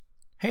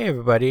Hey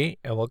everybody,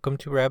 and welcome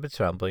to Rabbit's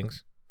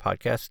Ramblings,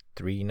 podcast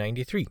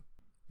 393.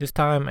 This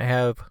time I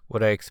have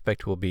what I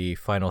expect will be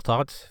final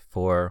thoughts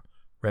for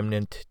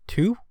Remnant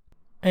 2,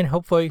 and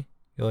hopefully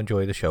you'll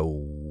enjoy the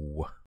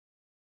show.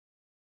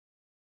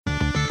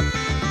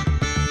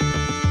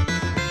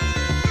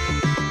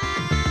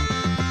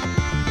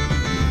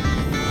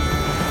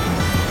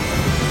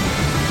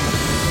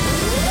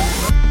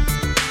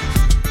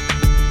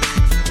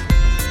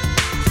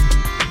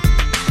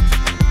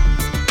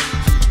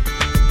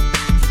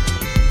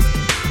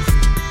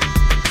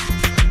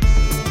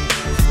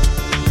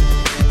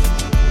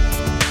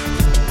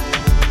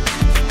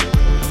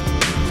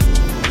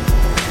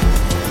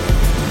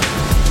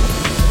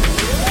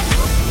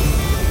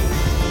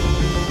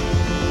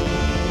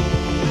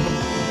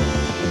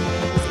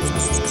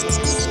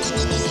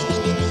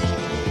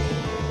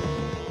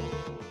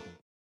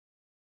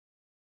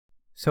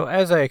 So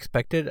as I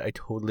expected, I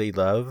totally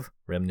love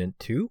Remnant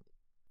 2.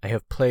 I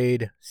have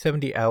played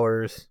 70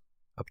 hours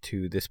up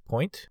to this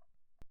point.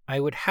 I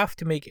would have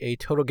to make a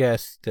total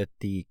guess that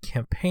the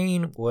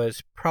campaign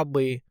was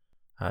probably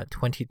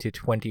 20 to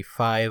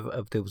 25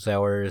 of those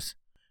hours,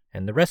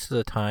 and the rest of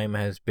the time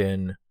has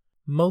been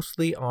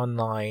mostly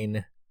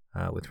online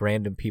with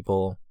random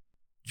people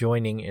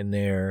joining in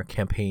their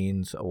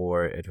campaigns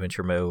or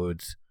adventure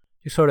modes,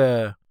 just sort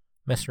of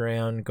messing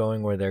around,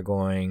 going where they're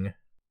going,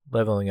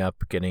 leveling up,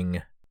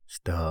 getting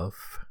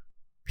stuff.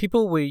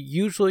 People will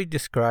usually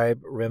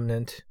describe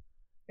Remnant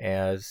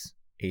as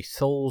a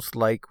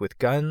Souls-like with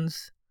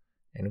guns,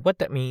 and what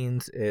that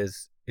means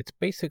is it's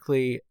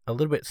basically a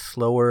little bit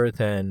slower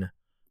than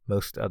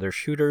most other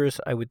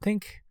shooters, I would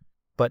think,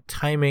 but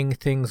timing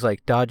things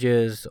like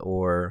dodges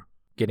or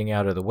getting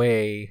out of the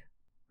way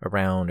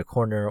around a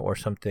corner or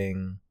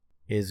something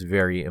is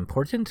very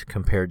important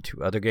compared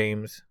to other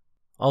games.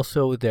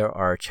 Also, there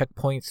are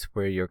checkpoints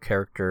where your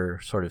character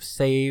sort of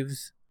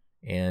saves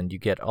and you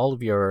get all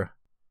of your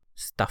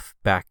stuff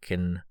back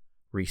and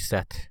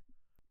reset,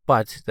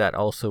 but that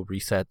also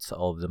resets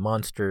all of the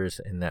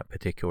monsters in that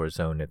particular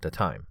zone at the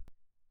time.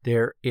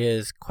 There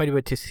is quite a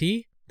bit to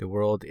see. The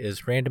world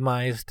is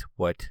randomized.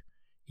 What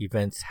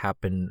events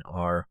happen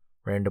are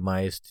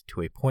randomized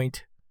to a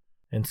point.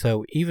 And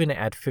so even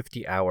at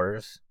 50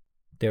 hours,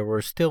 there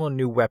were still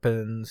new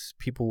weapons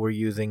people were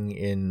using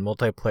in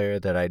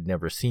multiplayer that I'd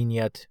never seen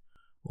yet,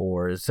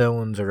 or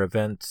zones or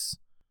events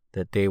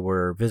that they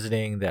were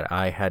visiting that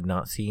I had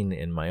not seen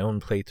in my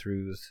own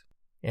playthroughs.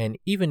 And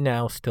even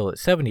now, still at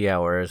 70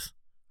 hours,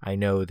 I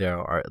know there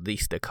are at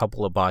least a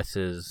couple of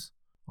bosses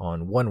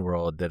on one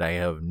world that I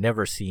have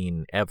never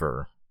seen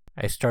ever.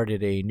 I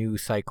started a new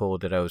cycle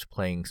that I was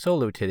playing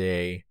solo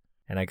today,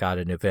 and I got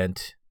an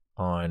event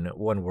on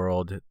one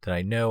world that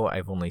I know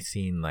I've only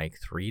seen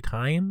like 3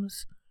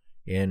 times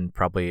in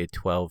probably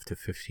 12 to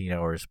 15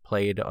 hours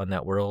played on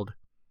that world.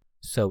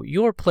 So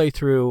your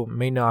playthrough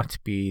may not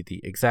be the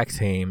exact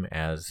same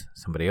as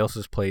somebody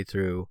else's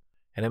playthrough,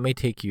 and it may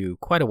take you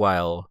quite a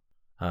while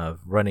of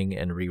running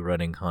and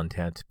rerunning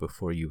content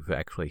before you've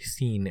actually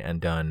seen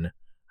and done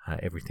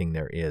everything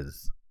there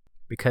is,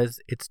 because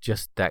it's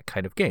just that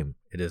kind of game.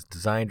 It is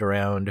designed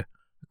around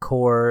a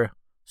core,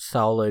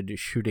 solid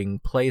shooting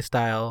play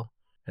style,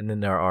 and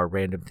then there are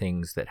random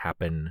things that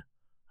happen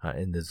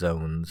in the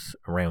zones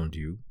around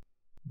you.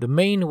 The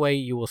main way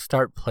you will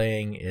start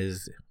playing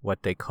is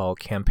what they call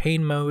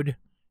campaign mode,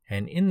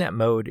 and in that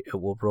mode it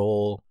will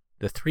roll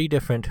the 3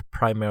 different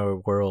primary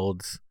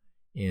worlds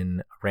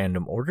in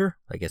random order,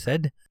 like I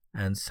said,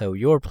 and so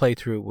your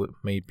playthrough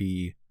may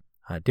be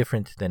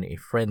different than a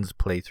friend's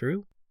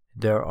playthrough.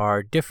 There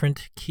are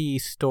different key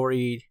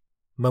story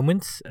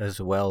moments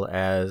as well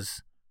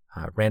as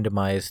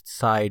randomized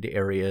side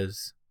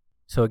areas.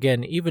 So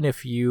again, even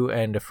if you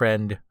and a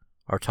friend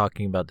are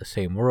talking about the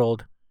same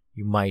world,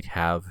 you might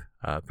have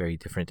a very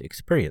different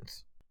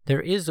experience.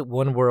 There is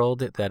one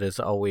world that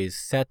is always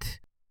set,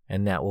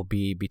 and that will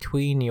be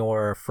between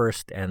your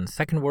first and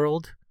second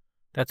world.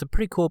 That's a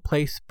pretty cool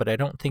place, but I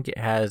don't think it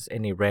has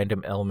any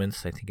random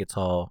elements. I think it's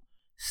all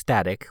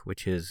static,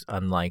 which is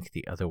unlike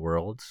the other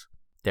worlds.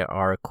 There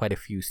are quite a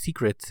few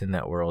secrets in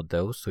that world,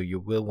 though, so you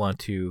will want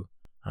to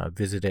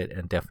visit it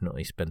and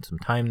definitely spend some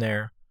time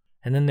there.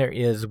 And then there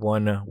is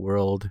one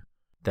world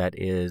that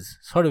is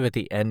sort of at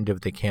the end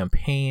of the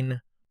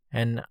campaign,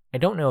 and I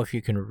don't know if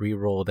you can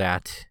reroll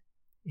that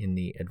in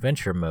the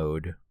adventure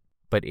mode,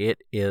 but it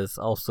is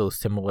also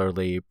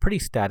similarly pretty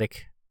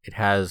static. It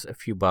has a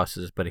few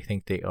bosses, but I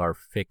think they are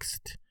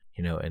fixed,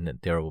 and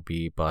that there will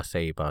be boss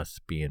A, boss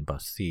B, and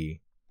boss C.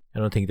 I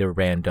don't think they're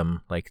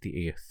random like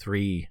the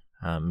 3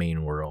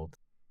 main world.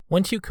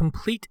 Once you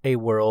complete a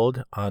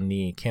world on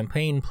the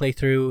campaign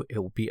playthrough, it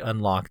will be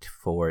unlocked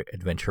for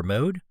adventure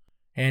mode.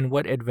 And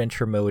what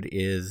adventure mode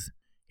is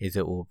it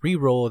will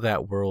re-roll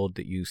that world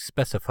that you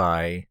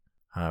specify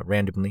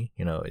randomly.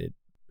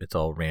 It's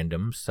all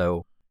random,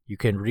 so you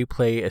can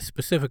replay a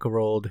specific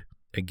world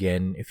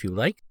again if you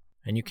like.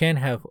 And you can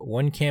have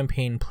one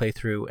campaign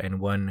playthrough and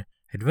one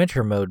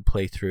adventure mode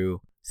playthrough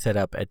set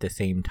up at the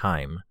same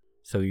time.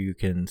 So you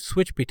can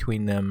switch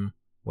between them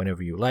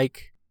whenever you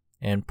like.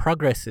 and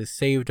progress is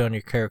saved on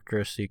your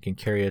character so you can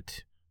carry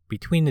it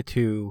between the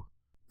two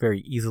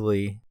very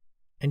easily.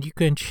 And you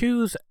can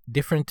choose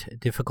different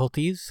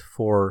difficulties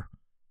for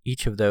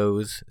each of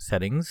those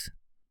settings.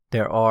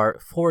 There are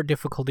 4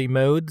 difficulty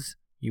modes.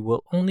 You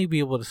will only be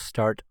able to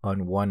start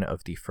on one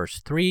of the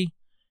first 3.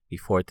 The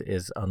 4th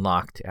is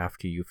unlocked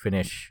after you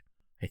finish,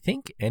 I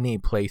think, any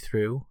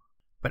playthrough.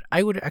 But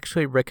I would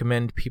actually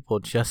recommend people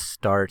just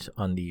start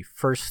on the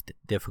first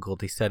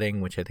difficulty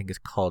setting, which I think is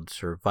called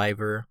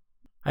Survivor.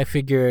 I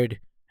figured,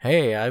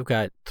 hey, I've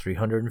got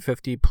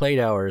 350 played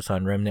hours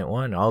on Remnant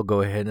 1. I'll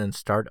go ahead and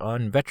start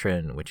on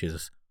Veteran, which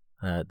is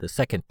the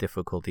 2nd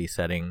difficulty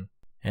setting.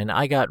 And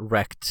I got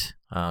wrecked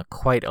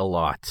quite a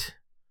lot.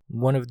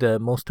 One of the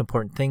most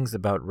important things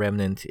about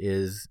Remnant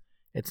is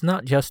it's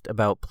not just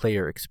about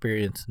player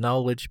experience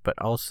knowledge, but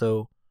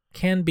also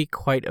can be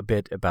quite a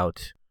bit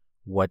about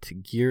what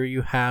gear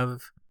you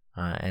have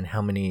and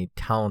how many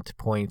talent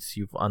points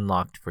you've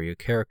unlocked for your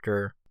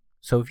character.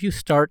 So if you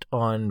start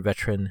on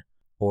Veteran,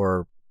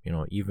 or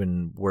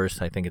even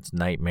worse, I think it's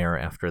Nightmare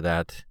after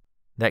that,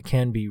 that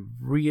can be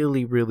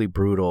really, really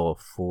brutal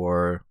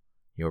for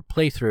your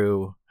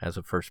playthrough as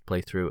a first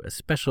playthrough,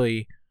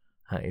 especially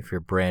if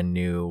you're brand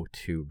new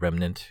to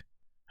Remnant.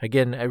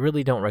 Again, I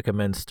really don't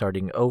recommend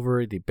starting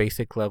over the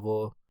basic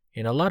level.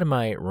 In a lot of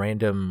my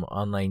random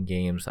online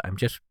games, I'm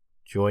just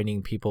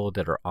joining people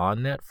that are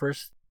on that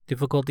first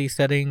difficulty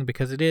setting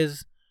because it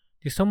is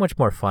just so much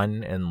more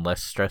fun and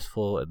less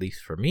stressful, at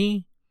least for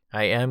me.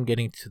 I am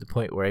getting to the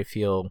point where I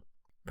feel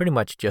pretty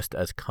much just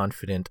as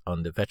confident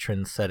on the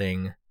Veteran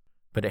setting,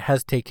 but it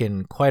has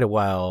taken quite a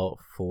while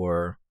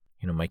for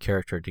my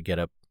character to get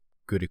up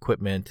good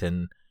equipment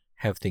and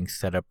have things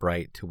set up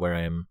right to where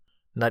I'm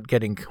not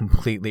getting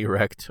completely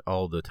wrecked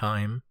all the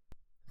time.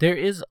 There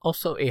is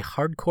also a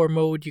hardcore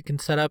mode you can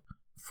set up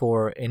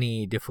for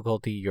any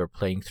difficulty you're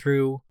playing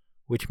through,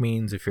 which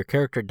means if your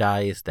character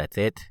dies, that's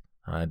it.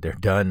 They're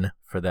done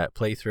for that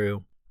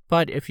playthrough.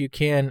 But if you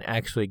can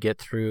actually get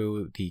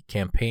through the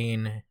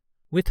campaign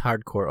with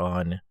hardcore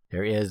on,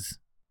 there is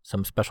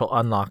some special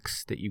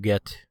unlocks that you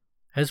get,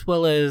 as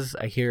well as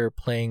I hear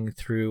playing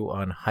through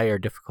on higher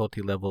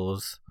difficulty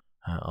levels,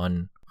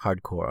 on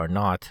hardcore or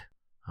not,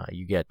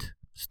 you get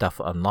stuff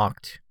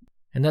unlocked.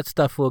 And that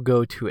stuff will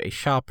go to a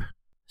shop,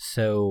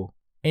 so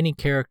any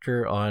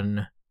character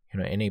on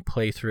any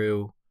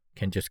playthrough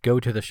can just go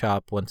to the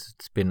shop once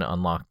it's been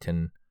unlocked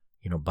and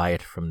buy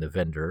it from the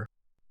vendor.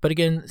 But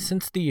again,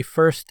 since the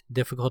first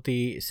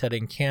difficulty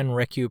setting can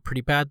wreck you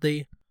pretty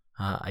badly,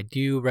 I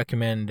do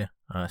recommend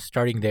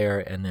starting there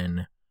and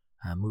then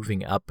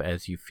moving up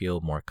as you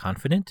feel more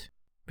confident,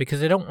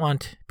 because I don't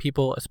want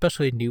people,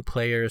 especially new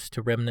players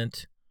to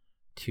Remnant,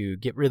 to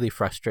get really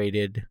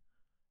frustrated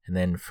and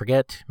then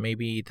forget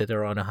maybe that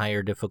they're on a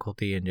higher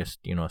difficulty and just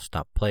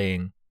stop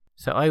playing.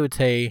 So I would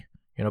say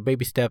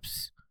baby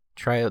steps,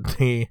 try out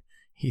the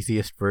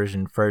easiest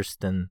version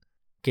first and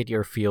get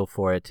your feel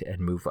for it and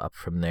move up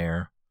from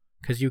there,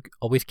 because you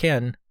always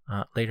can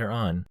later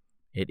on.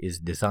 It is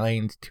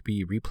designed to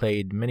be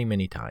replayed many,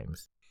 many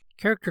times.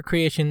 Character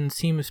creation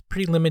seems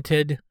pretty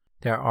limited.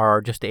 There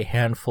are just a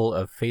handful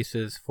of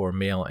faces for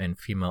male and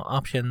female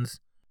options.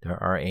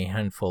 There are a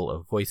handful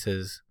of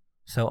voices.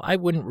 So I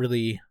wouldn't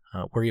really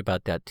worry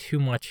about that too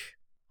much.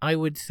 I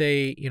would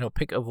say,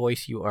 pick a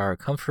voice you are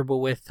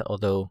comfortable with,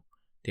 although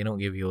they don't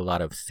give you a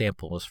lot of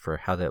samples for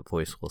how that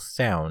voice will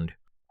sound.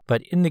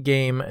 But in the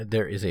game,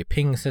 there is a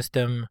ping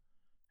system,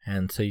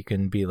 and so you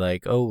can be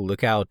like, oh,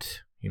 look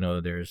out,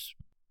 there's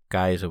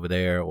guys over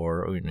there,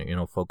 or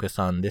focus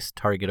on this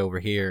target over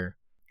here.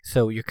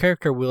 So your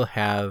character will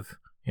have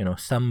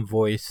some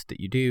voice that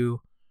you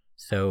do,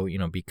 so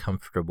be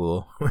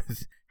comfortable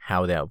with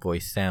how that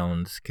voice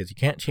sounds, because you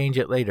can't change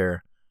it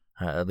later,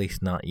 at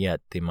least not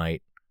yet. They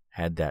might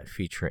add that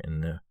feature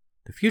in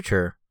the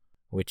future,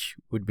 which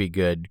would be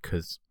good,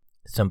 because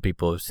some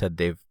people have said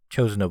they've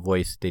chosen a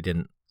voice they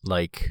didn't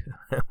like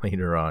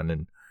later on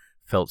and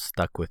felt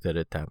stuck with it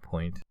at that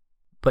point.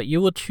 But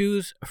you will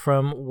choose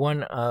from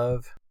one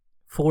of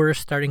 4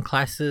 starting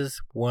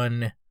classes.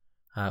 One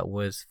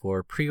was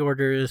for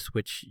pre-orders,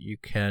 which you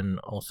can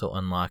also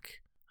unlock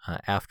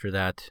after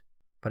that.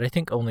 But I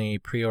think only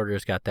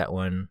pre-orders got that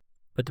one.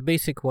 But the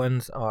basic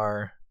ones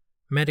are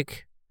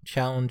Medic,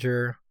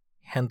 Challenger,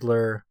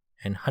 Handler,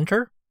 and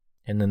Hunter.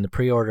 And then the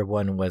pre-order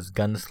one was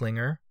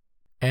Gunslinger.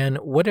 And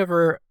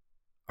whatever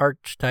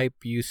archetype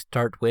you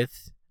start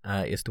with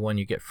is the one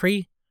you get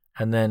free.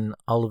 And then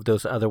all of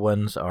those other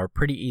ones are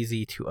pretty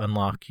easy to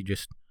unlock. You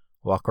just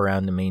walk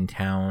around the main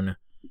town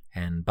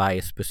and buy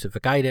a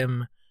specific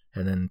item,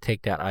 and then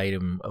take that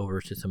item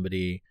over to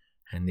somebody,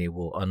 and they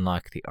will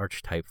unlock the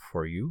archetype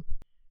for you.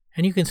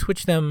 And you can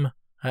switch them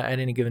at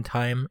any given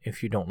time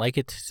if you don't like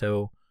it,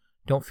 so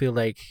don't feel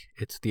like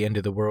it's the end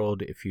of the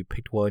world if you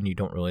picked one you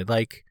don't really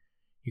like.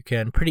 You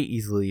can pretty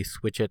easily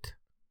switch it.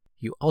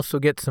 You also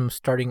get some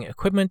starting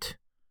equipment,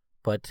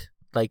 but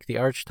like the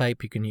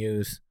archetype, you can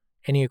use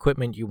any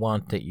equipment you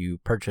want that you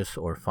purchase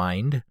or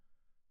find.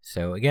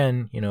 So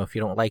again, if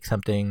you don't like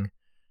something,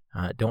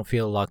 don't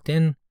feel locked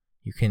in.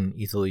 You can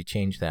easily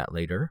change that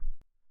later.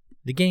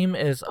 The game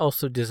is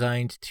also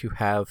designed to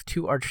have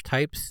 2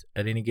 archetypes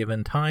at any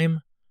given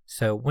time.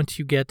 So once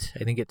you get,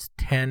 I think it's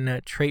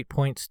 10 trait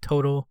points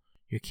total,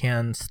 you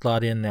can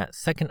slot in that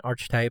second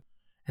archetype.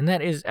 And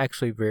that is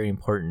actually very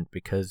important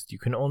because you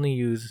can only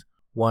use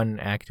 1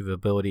 active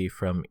ability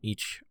from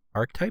each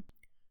archetype.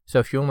 So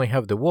if you only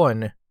have the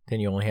 1, then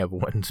you only have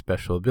 1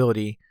 special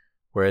ability.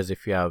 Whereas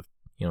if you have,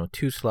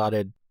 2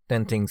 slotted,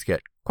 then things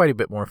get quite a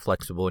bit more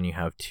flexible and you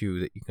have 2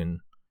 that you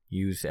can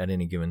use at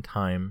any given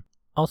time.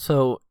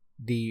 Also,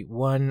 the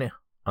one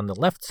on the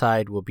left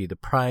side will be the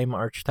prime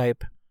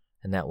archetype,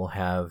 and that will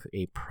have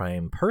a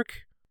prime perk,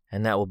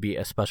 and that will be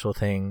a special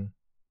thing.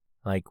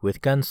 Like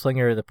with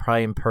Gunslinger, the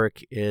prime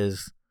perk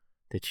is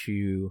that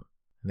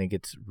I think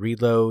it's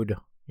reload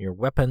your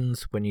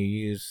weapons when you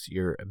use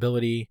your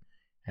ability,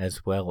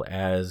 as well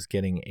as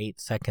getting 8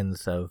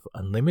 seconds of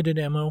unlimited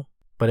ammo.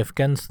 But if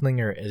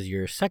Gunslinger is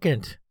your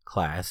second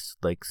class,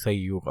 like say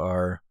you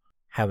are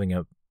having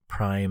a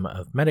prime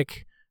of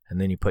medic,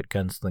 and then you put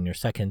Gunslinger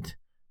second,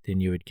 then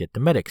you would get the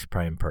medic's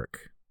prime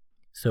perk.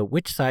 So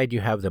which side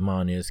you have them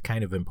on is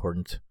kind of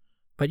important,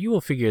 but you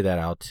will figure that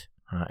out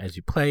as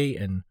you play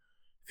and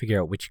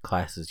figure out which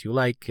classes you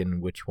like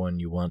and which one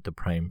you want the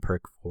prime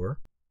perk for.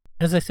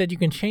 As I said, you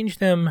can change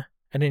them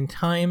at any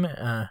time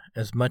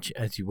as much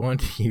as you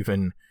want,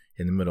 even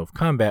in the middle of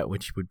combat,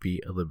 which would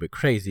be a little bit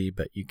crazy,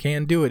 but you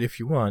can do it if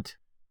you want.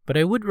 But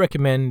I would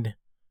recommend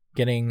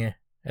getting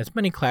as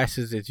many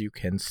classes as you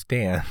can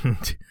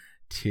stand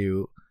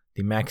to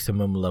the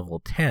maximum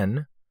level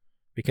 10,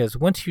 because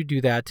once you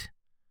do that,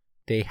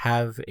 they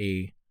have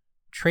a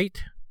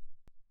trait,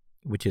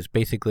 which is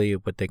basically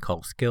what they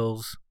call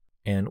skills.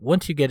 And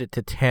once you get it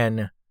to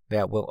 10,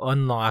 that will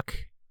unlock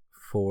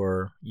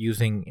for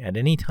using at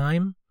any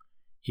time,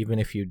 even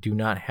if you do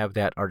not have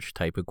that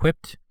archetype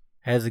equipped.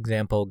 As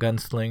example,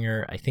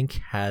 Gunslinger, I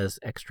think, has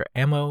extra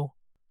ammo.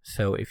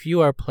 So if you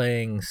are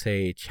playing,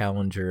 say,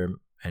 Challenger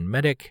and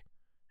Medic,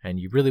 and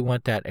you really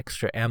want that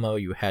extra ammo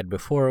you had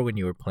before when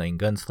you were playing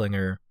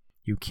Gunslinger,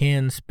 you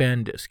can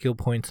spend skill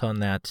points on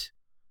that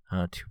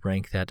to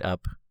rank that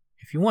up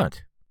if you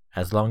want,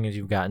 as long as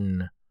you've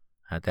gotten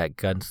that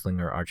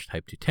Gunslinger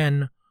archetype to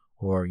 10,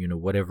 or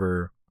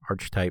whatever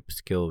archetype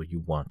skill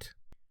you want.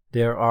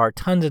 There are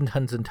tons and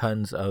tons and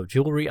tons of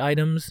jewelry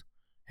items,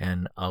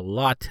 and a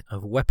lot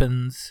of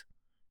weapons,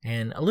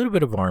 and a little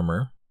bit of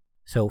armor.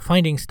 So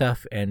finding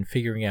stuff and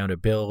figuring out a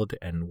build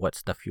and what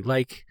stuff you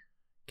like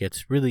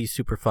gets really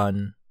super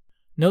fun.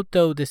 Note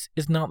though, this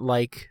is not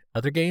like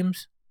other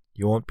games.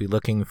 You won't be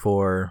looking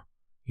for,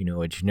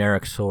 a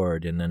generic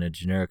sword and then a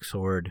generic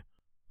sword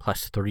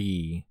plus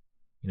 3.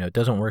 It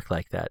doesn't work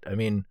like that. I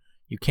mean,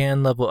 you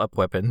can level up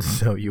weapons,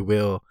 so you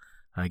will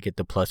get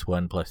the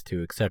 +1,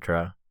 +2,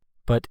 etc.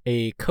 But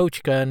a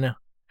coach gun,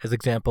 as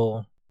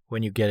example,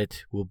 when you get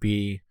it, will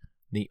be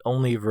the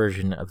only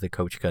version of the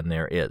coach gun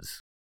there is.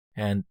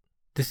 And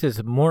this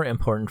is more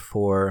important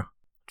for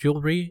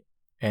jewelry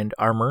and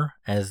armor,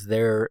 as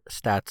their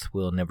stats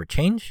will never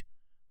change.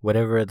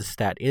 Whatever the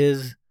stat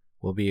is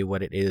will be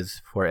what it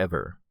is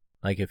forever.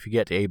 Like if you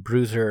get a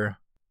bruiser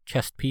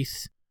chest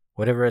piece,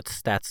 whatever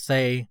its stats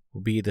say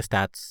will be the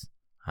stats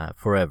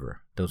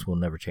forever. Those will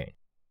never change.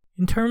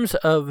 In terms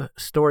of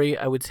story,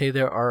 I would say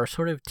there are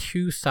sort of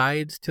 2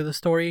 sides to the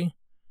story.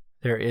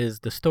 There is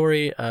the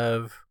story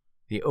of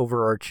the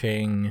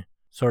overarching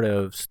sort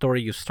of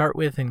story you start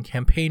with in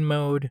campaign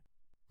mode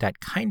that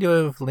kind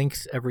of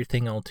links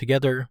everything all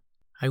together.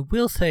 I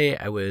will say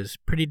I was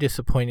pretty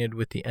disappointed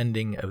with the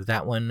ending of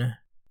that one,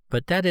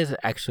 but that is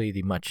actually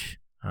the much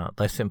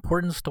less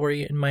important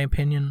story in my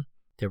opinion.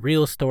 The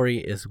real story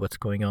is what's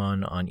going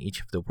on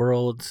each of the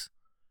worlds,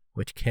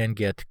 which can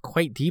get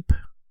quite deep.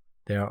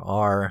 There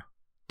are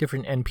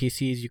different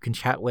NPCs you can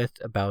chat with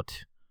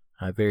about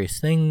various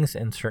things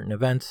and certain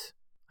events.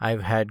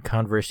 I've had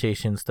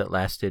conversations that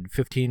lasted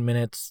 15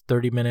 minutes,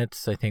 30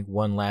 minutes. I think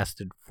one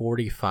lasted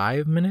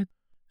 45 minutes.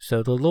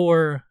 So the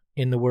lore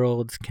in the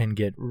worlds can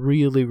get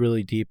really,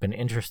 really deep and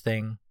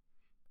interesting.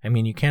 I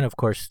mean, you can, of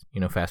course,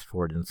 fast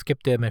forward and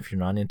skip them if you're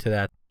not into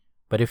that.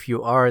 But if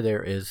you are,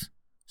 there is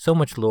so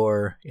much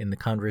lore in the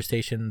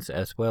conversations,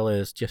 as well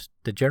as just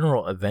the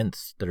general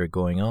events that are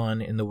going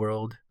on in the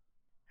world,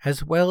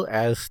 as well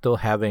as still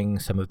having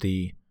some of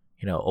the,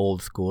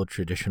 old school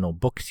traditional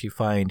books you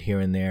find here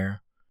and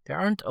there. There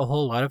aren't a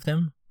whole lot of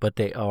them, but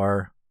they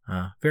are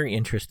very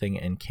interesting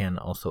and can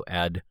also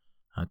add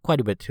quite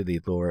a bit to the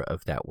lore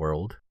of that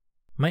world.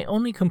 My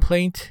only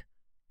complaint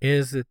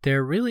is that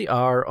there really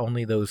are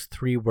only those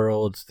 3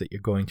 worlds that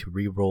you're going to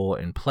reroll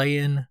and play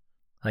in.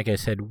 Like I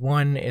said,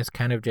 one is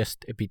kind of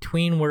just a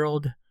between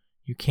world.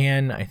 You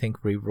can, I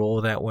think,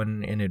 reroll that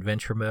one in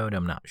adventure mode.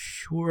 I'm not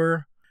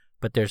sure,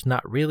 but there's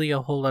not really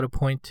a whole lot of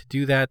point to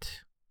do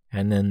that.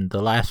 And then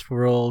the last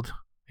world,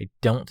 I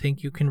don't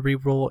think you can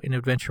reroll in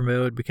adventure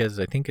mode because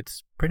I think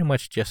it's pretty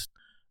much just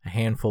a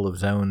handful of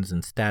zones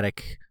and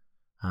static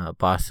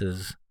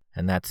bosses.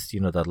 And that's,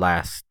 the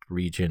last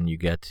region you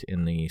get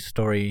in the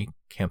story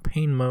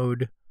campaign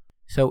mode.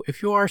 So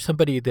if you are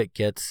somebody that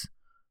gets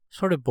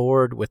sort of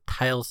bored with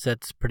tile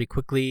sets pretty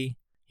quickly,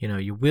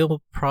 you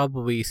will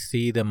probably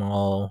see them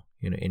all,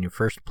 in your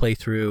first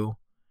playthrough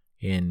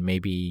in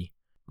maybe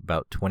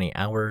about 20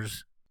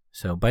 hours.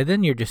 So by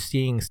then you're just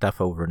seeing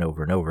stuff over and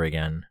over and over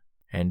again.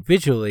 And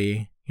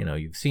visually,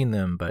 you've seen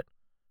them, but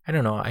I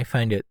don't know, I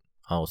find it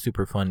all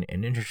super fun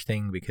and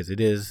interesting because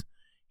it is,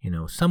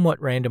 somewhat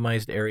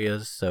randomized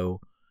areas. So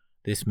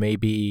this may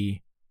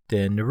be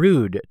the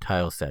Nerud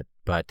tile set,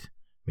 but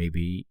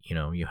maybe,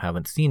 you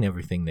haven't seen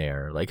everything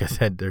there. Like I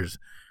said, there's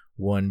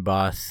one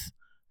boss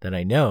that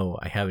I know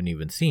I haven't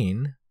even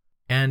seen.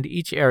 And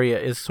each area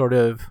is sort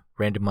of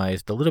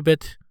randomized a little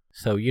bit.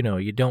 So,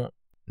 you don't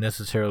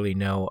necessarily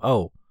know,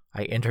 oh,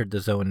 I entered the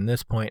zone in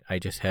this point. I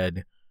just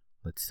head,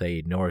 let's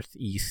say,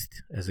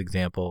 northeast as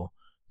example.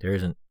 There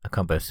isn't a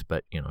compass,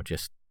 but,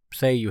 just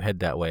say you head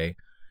that way.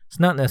 It's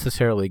not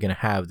necessarily going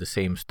to have the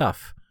same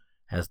stuff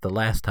as the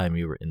last time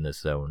you were in this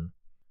zone.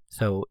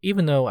 So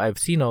even though I've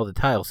seen all the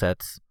tile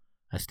sets,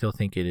 I still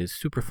think it is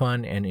super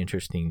fun and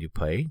interesting to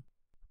play.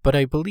 But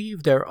I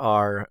believe there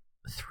are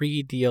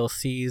 3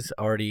 DLCs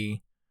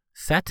already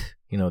set.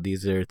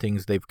 These are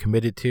things they've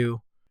committed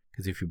to,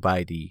 because if you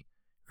buy the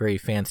very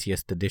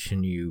fanciest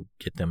edition, you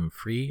get them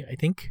free, I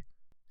think.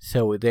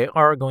 So they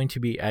are going to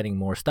be adding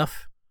more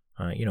stuff.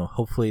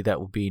 Hopefully that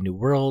will be new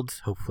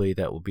worlds. Hopefully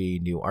that will be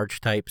new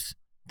archetypes.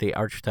 The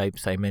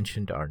archetypes I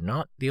mentioned are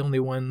not the only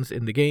ones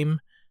in the game.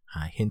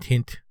 Hint,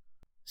 hint.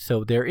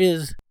 So there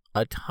is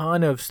a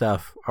ton of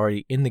stuff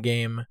already in the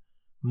game.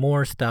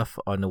 More stuff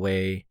on the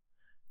way.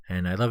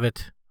 And I love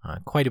it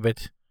quite a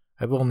bit.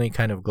 I've only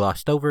kind of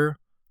glossed over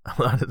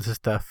a lot of the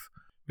stuff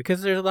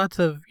because there's lots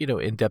of,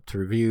 in-depth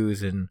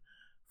reviews and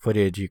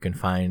footage you can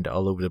find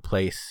all over the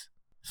place.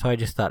 So I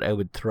just thought I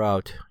would throw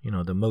out,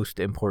 the most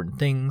important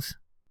things.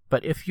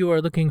 But if you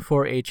are looking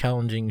for a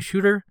challenging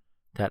shooter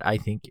that I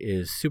think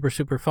is super,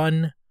 super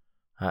fun,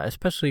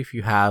 especially if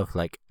you have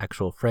like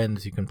actual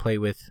friends you can play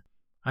with,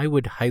 I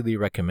would highly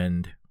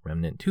recommend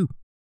Remnant 2.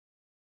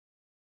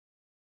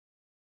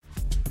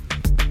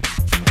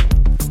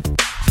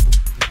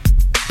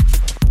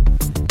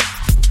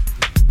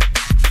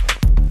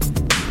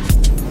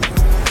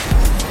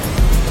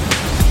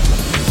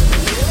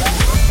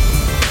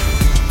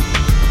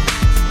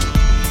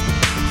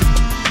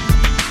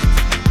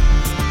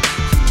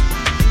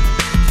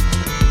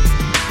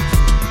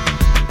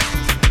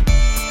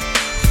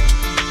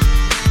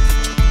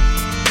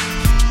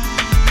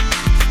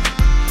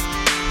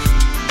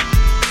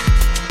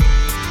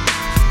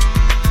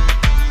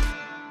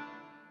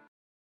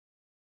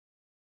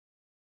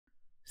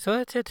 So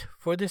that's it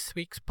for this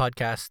week's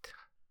podcast.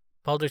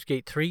 Baldur's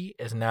Gate 3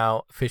 is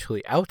now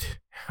officially out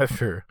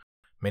after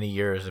many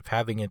years of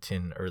having it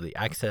in early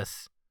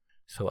access.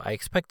 So I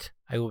expect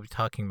I will be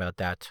talking about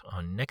that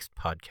on next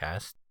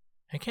podcast.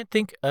 I can't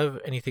think of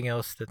anything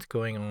else that's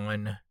going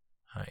on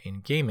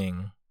in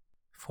gaming.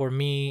 For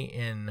me,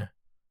 in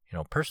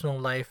personal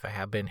life, I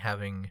have been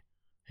having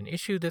an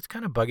issue that's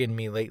kind of bugging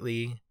me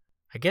lately.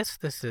 I guess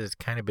this has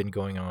kind of been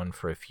going on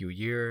for a few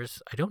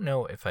years. I don't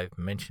know if I've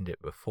mentioned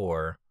it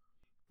before,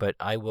 but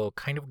I will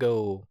kind of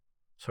go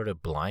sort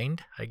of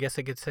blind, I guess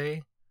I could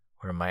say,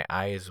 where my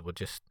eyes will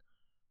just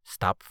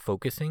stop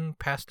focusing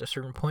past a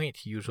certain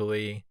point.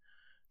 Usually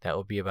that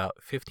will be about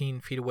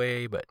 15 feet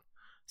away, but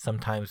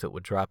sometimes it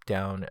would drop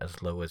down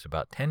as low as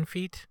about 10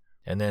 feet.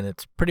 And then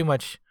it's pretty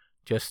much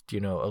just, a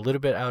little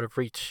bit out of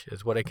reach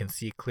is what I can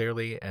see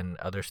clearly, and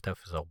other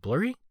stuff is all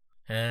blurry.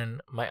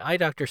 And my eye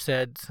doctor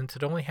said since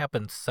it only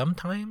happens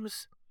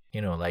sometimes,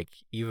 like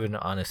even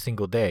on a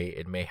single day,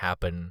 it may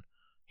happen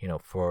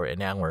for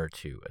an hour or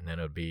two, and then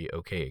it would be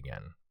okay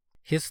again.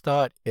 His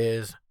thought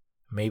is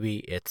maybe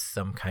it's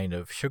some kind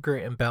of sugar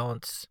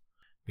imbalance,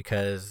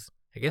 because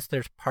I guess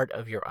there's part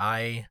of your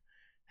eye,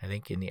 I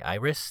think in the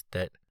iris,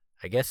 that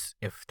I guess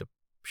if the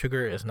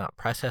sugar is not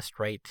processed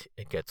right,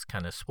 it gets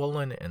kind of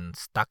swollen and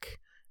stuck,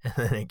 and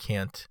then it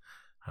can't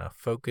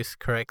focus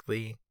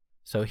correctly.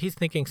 So he's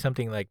thinking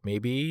something like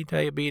maybe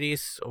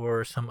diabetes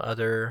or some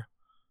other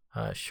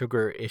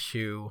sugar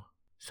issue.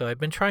 So I've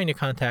been trying to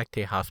contact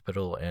a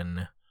hospital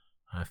and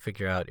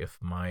figure out if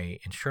my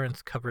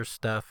insurance covers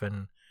stuff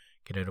and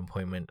get an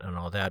appointment and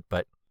all that.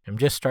 But I'm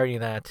just starting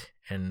that,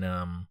 and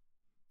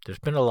there's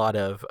been a lot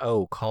of,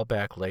 call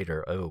back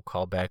later.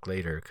 Call back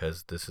later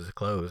because this is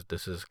closed.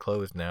 This is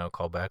closed now.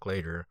 Call back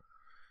later.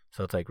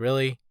 So it's like,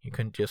 really? You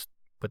couldn't just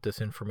put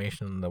this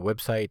information on the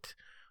website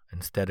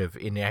instead of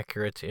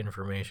inaccurate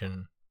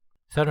information?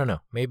 So I don't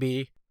know.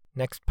 Maybe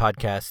next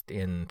podcast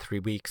in 3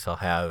 weeks I'll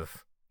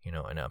have,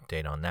 an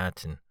update on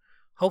that. And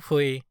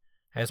hopefully,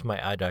 as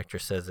my eye doctor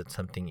says, it's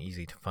something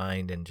easy to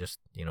find and just,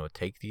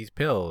 take these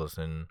pills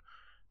and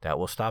that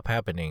will stop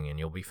happening and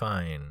you'll be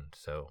fine.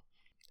 So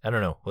I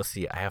don't know. We'll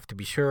see. I have to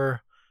be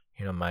sure,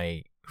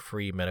 my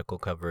free medical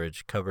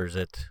coverage covers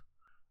it.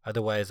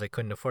 Otherwise, I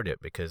couldn't afford it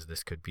because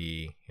this could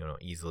be,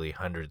 easily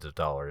hundreds of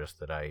dollars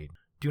that I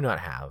do not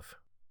have.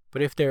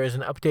 But if there is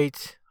an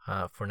update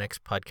for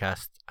next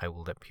podcast, I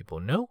will let people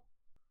know.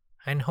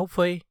 And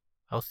hopefully,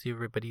 I'll see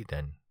everybody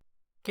then.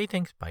 Okay,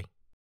 thanks. Bye.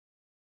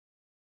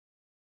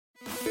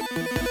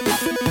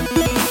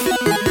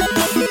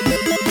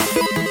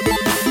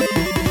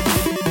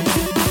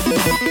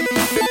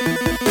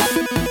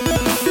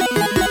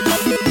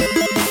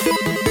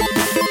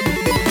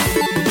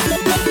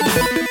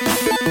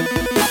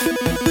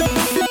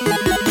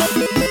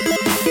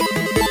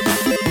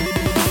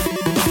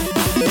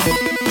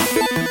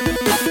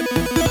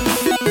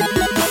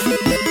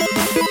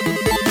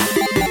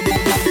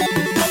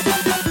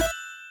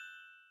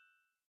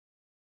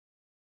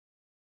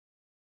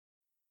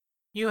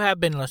 You have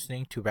been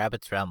listening to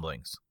Rabbit's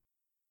Ramblings.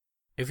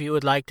 If you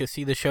would like to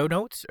see the show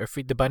notes or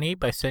feed the bunny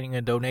by sending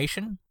a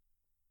donation,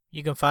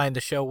 you can find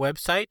the show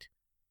website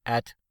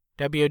at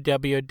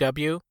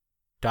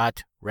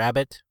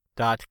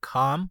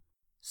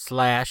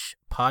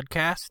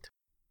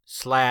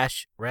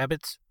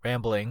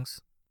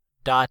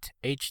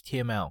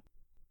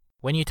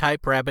When you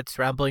type Rabbit's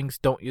Ramblings,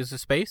 don't use a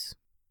space.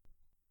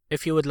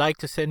 If you would like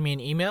to send me an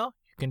email,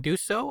 you can do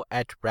so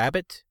at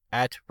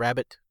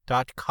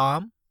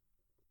rabbit@rabbit.com.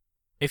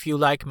 If you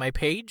like my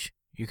page,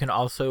 you can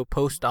also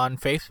post on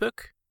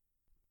Facebook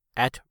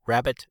at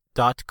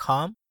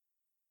rabbit.com.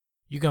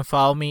 You can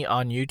follow me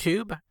on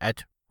YouTube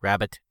at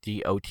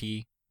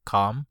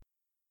rabbitdot.com.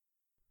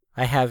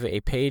 I have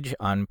a page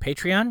on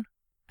Patreon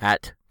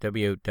at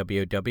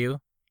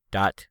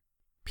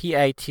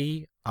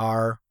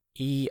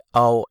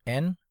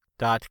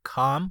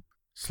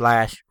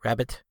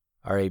www.patreon.com/rabbit,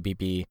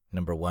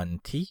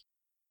 RABB1T.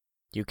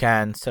 You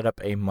can set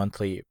up a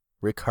monthly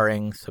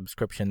recurring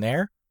subscription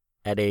there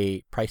at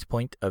a price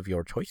point of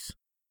your choice.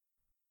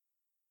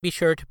 Be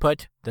sure to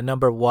put the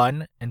number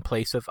 1 in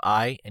place of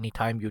I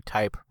anytime you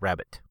type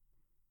rabbit.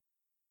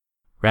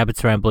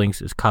 Rabbit's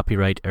Ramblings is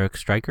copyright Eric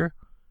Stryker,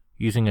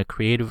 using a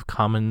Creative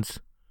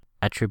Commons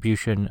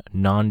Attribution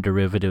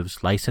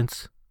Non-Derivatives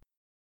License,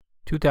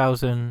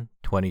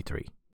 2023.